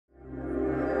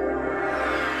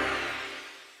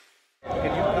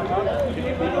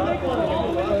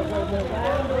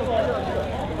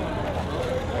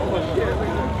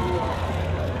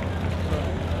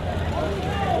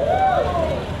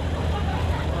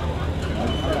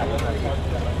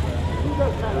Oh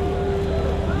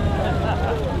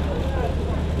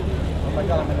my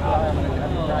God, I'm gonna die. I'm gonna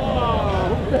have to crack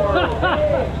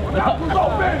it. That was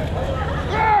open!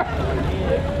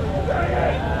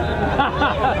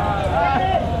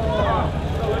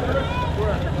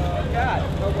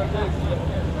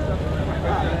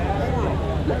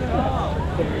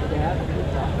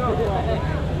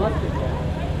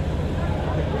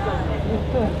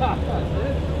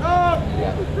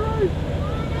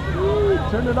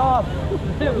 Turn it off.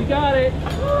 We got it.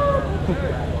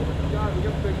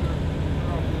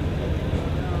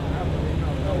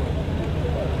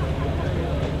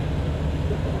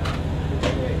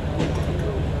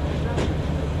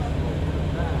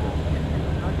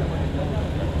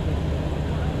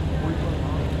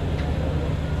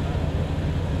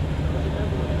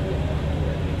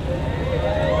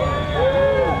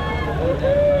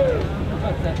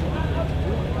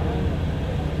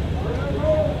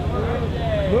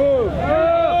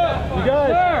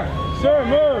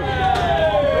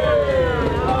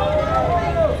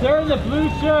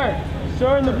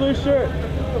 Sir in the blue shirt.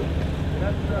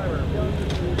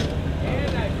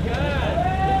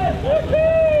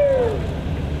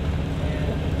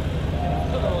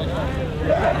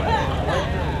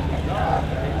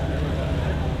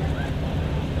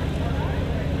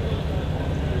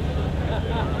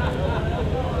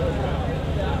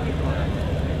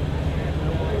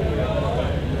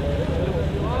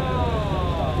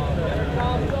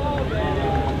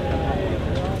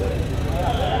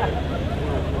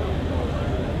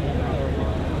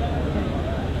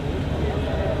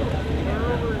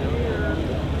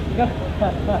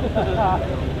 And a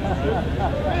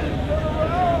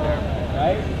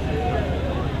right?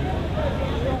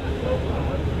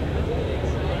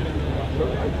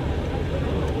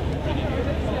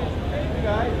 Hey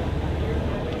guys.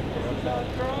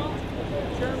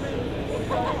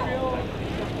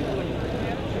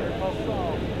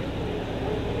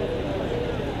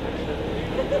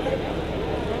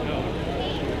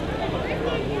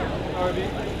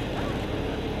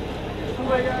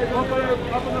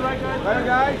 German, Up on the right, guys. Right,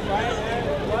 guys.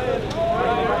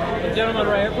 The gentleman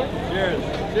right here, please. Cheers.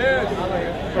 Cheers.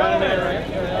 Bryan and right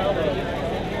here.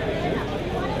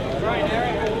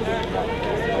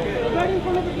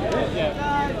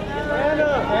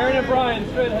 Aaron and Bryan,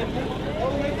 straight ahead. All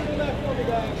the way to the left for me,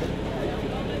 guys.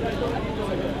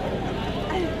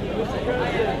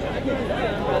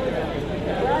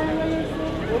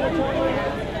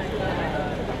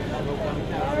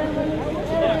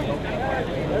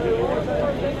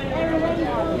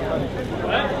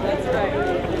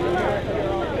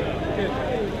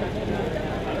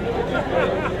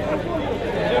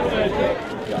 That's right.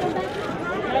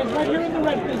 Guys, right here in the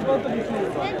red, please, both of you.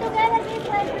 Stand together this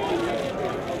way, please.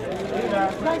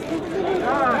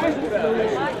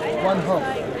 One hook.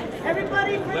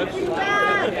 Everybody facing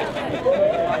back!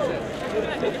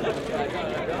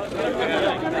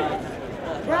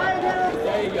 Bryan,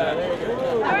 there you go.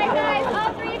 All right, guys,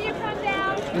 all three of you come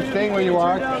down. You're staying where you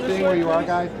are. Staying where you are,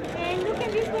 guys. And look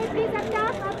at this way, please, up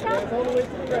top, up top. All the way to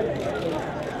the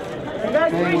right.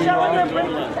 Guys, please show them,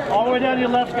 please. All the way down to your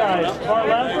left, guys. Far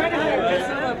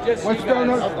left. What's going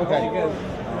on? Okay.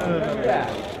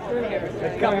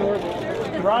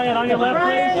 Bryan, on your left,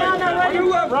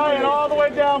 please. Bryan, all the way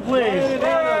down, please.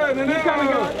 Keep coming,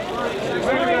 guys.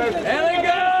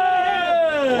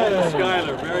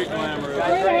 Skyler, very glamorous.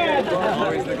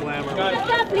 Always the glamour.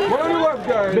 Where are you up,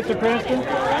 guys? Mr. Cranston.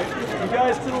 You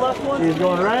guys to the left one? He's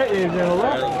going right, he's going to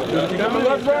left. Coming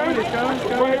left, Bryan? Right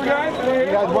here, guys.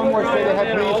 You guys, one more straight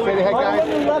ahead, please. Straight ahead,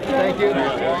 guys. Thank you.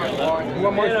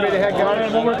 One more straight ahead,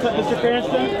 guys. One more, Mr.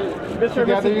 Cranston. Mr.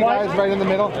 Together, Mrs. you White. guys, right in the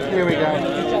middle. Here we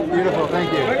go. Beautiful,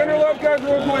 thank you. Look on your left, guys,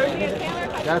 real quick.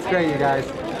 That's great, you guys.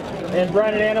 And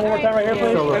Bryan and Anna, one more time right here,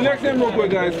 please. And next in real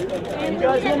quick, guys.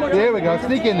 There we go.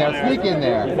 Sneak in there. Sneak in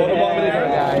there.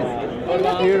 Guys.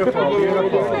 Beautiful,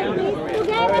 beautiful.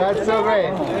 That's so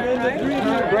great.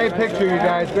 Great picture, you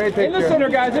guys. Great picture. In the center,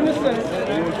 guys. In the center.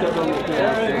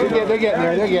 They're getting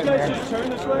there. They're getting there.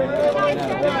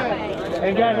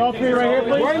 And guys, all three right here,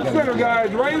 please. Right in center,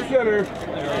 guys. Right in center.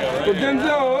 For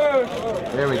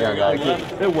Denzel. There we go, guys.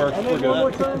 It works. We're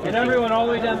good. And everyone all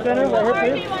the way down center,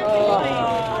 right here, please.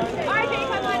 RJ,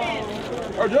 come on in.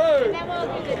 RJ. Then we'll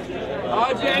do the team.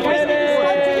 RJ, Start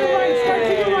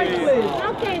to your right, please.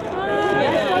 Okay,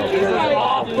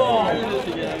 Awful.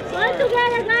 one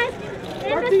together, guys.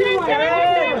 In the center,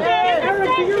 Aaron,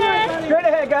 to your right. Straight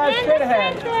ahead, guys. Straight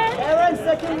ahead. Aaron,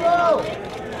 second row.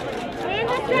 In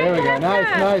There we go. Nice.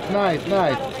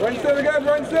 Right center, guys.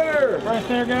 Right center. Right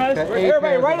there, guys.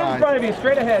 Everybody right in front of you,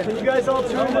 straight ahead. Can you guys all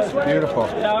turn this way? Beautiful.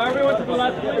 Now everyone to the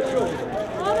left.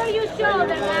 Over your shoulder,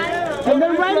 man. And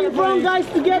then right in front, guys,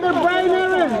 together, Bryan,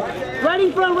 Aaron. Right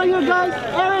in front, right here, guys.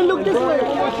 Aaron, look this way.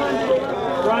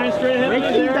 Brian, straight ahead. Right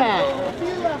there. back.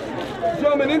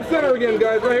 Gentlemen, in center again,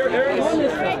 guys. Right here. Aaron.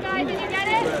 Great, guys. Did you get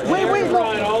it? Wait,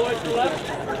 no. All the way to the left.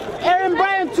 Aaron,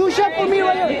 Bryan, 2 shots for me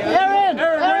right here. Aaron,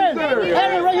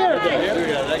 right here.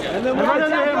 And then right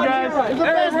under him, guys. It's the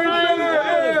best, Bryan.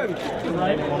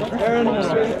 Aaron.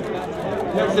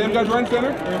 Next to him, guys. Right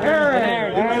center.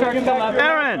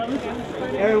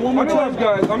 Aaron, one more time,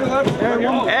 guys. On the left. Aaron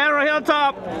right here on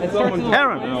top.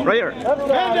 Aaron, right here.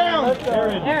 Hand down.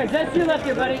 Aaron, that's you left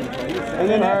here, buddy. And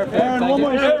then Aaron, one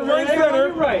more. Aaron, right center.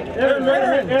 Aaron, right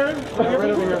here.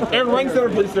 Aaron, right center,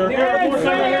 please, sir. Aaron,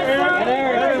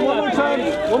 one more time.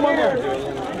 One more.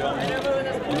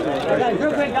 Guys,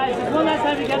 real quick, guys. Just one last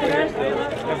time together, guys.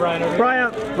 Bryan,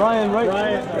 Bryan,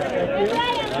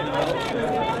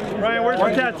 Brian, where's the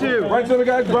tattoo? Right center,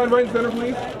 guys. Brian, right center,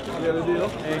 please. Yeah, the deal.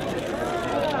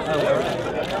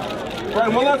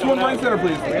 Brian, one last one, right center,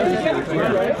 please. I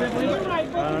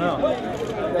don't know.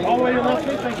 All the way to the left,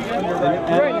 thank you, guys.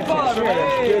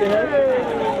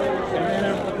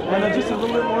 And just a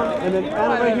little bit more. And then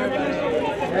Anna right here.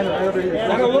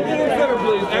 Anna, look in center,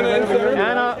 please. Anna, in center.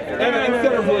 Anna, in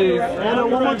center, please. Anna,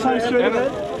 one more time, straight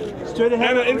ahead. Straight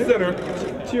ahead. Anna, in center.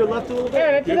 To your left a little bit.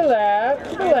 Anna, to the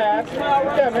left.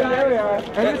 We're coming. There we are.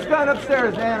 And it's found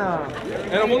upstairs, Anna.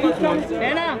 Anna, one last one.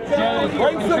 Anna.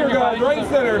 Right center, guys. Right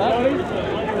center.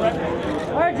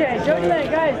 RJ, Jodi,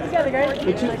 guys. Together, guys.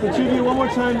 The two of you, one more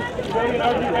time.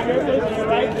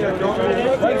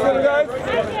 Right center, guys.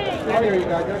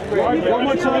 One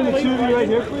more time, the two of you right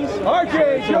here, please. RJ,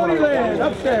 Jodi Land,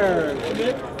 upstairs.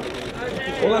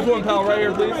 One last one, pal. Right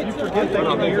here, please. You forget that.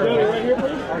 Right here,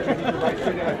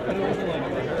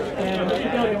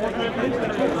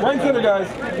 Right center, guys.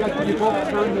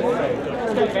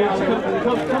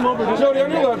 Come over. Jodi,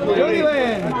 on your left, please. Jodi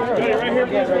Land. Jodi, right here,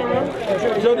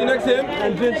 please. Jodi, next to him.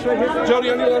 And Vince right here. Jodi,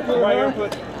 on your left, please. Right here,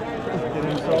 put.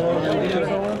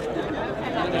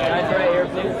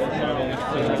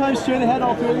 Sometimes straight ahead,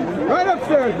 all three of you. Right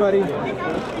upstairs, buddy.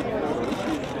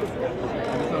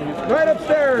 Right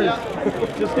upstairs.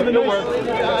 Just give it a work.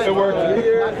 It worked.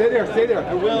 Stay there.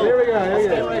 There we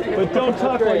go. But don't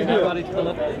talk while you do it.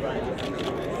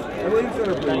 Emily, in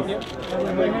center, please.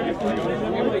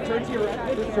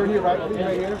 Turn to your right, please,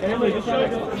 right here.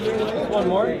 One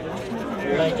more.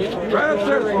 Thank you. Right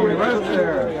upstairs for me. Right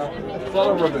upstairs.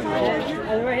 Follow ribbon.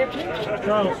 And right here, please.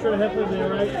 Charles, straight ahead, please. You're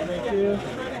right. Thank you.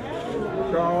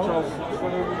 Charles.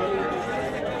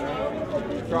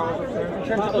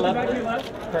 Turn to the left.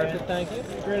 Perfect, thank you.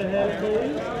 Straight ahead,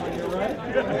 please. On your right.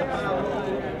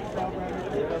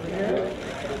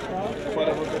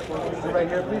 Right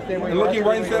here, please. Stay where And you are. looking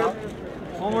right center.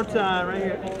 One more time, right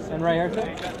here. And right here, too.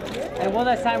 And one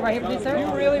last time right here, please, sir.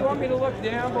 You really want me to look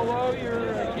down below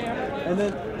your camera? And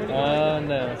then,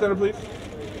 No. Center, please.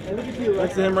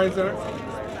 Next to him, right center.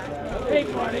 Hey,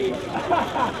 buddy.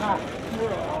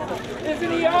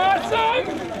 Isn't he awesome?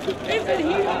 Isn't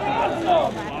he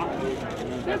awesome?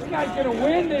 This guy's gonna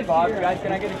win this year. Guys,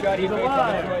 can I get a shot? He's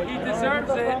alive. He deserves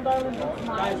it.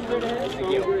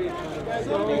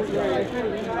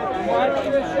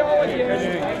 Watching the show again.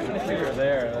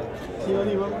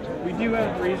 We do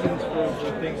have reasons for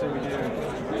the things that we do.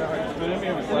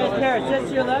 Parrish, just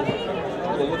to your left.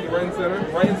 So looking right in center.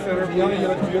 Right in center. You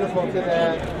look beautiful to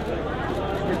that.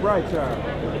 McBride, sir.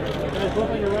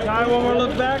 Kai, one more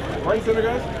look back. Right center,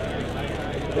 guys.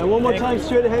 and one more time,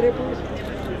 straight ahead here, please.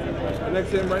 And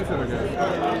next to him, right center, guys.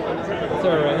 That's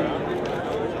all right.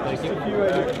 Thank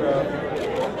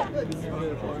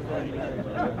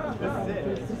you.